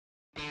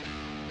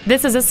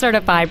This is a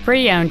certified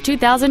pre-owned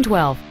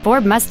 2012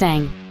 Ford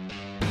Mustang.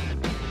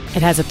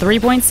 It has a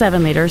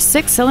 3.7-liter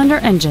six-cylinder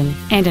engine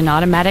and an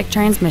automatic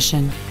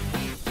transmission.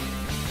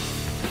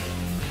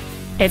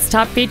 Its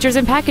top features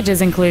and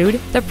packages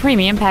include the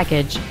Premium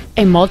Package,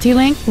 a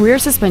multi-link rear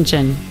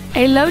suspension,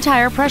 a low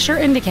tire pressure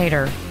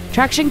indicator,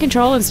 traction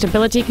control and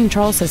stability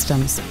control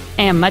systems,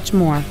 and much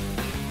more.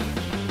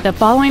 The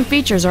following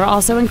features are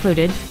also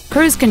included: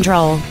 cruise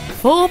control,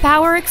 full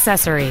power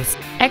accessories,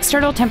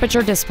 external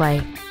temperature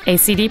display, a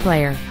CD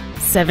player,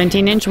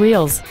 17-inch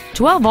wheels,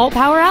 12-volt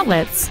power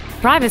outlets,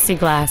 privacy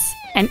glass,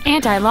 an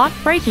anti-lock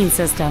braking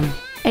system,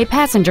 a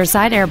passenger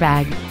side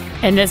airbag,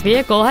 and this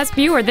vehicle has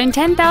fewer than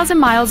 10,000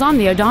 miles on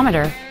the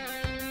odometer.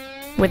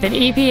 With an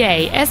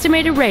EPA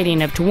estimated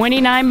rating of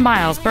 29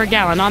 miles per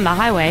gallon on the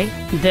highway,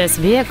 this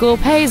vehicle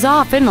pays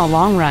off in the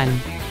long run.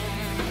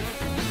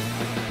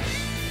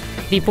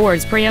 The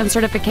Ford's pre-owned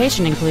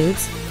certification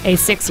includes a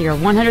 6-year,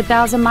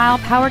 100,000-mile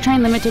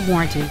powertrain limited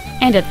warranty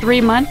and a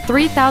 3-month,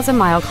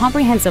 3,000-mile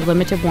comprehensive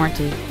limited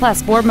warranty,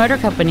 plus Ford Motor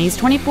Company's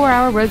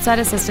 24-hour roadside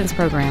assistance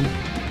program.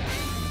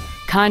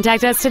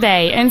 Contact us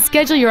today and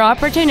schedule your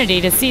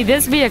opportunity to see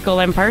this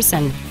vehicle in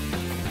person.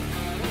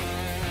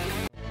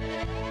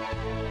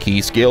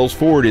 Key Scales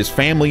Ford is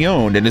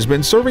family-owned and has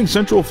been serving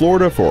Central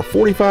Florida for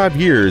 45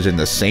 years in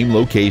the same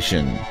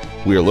location.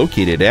 We are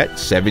located at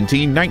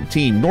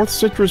 1719 North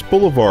Citrus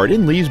Boulevard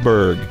in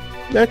Leesburg.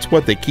 That's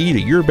what the key to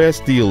your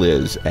best deal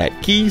is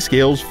at Key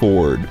Scales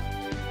Ford.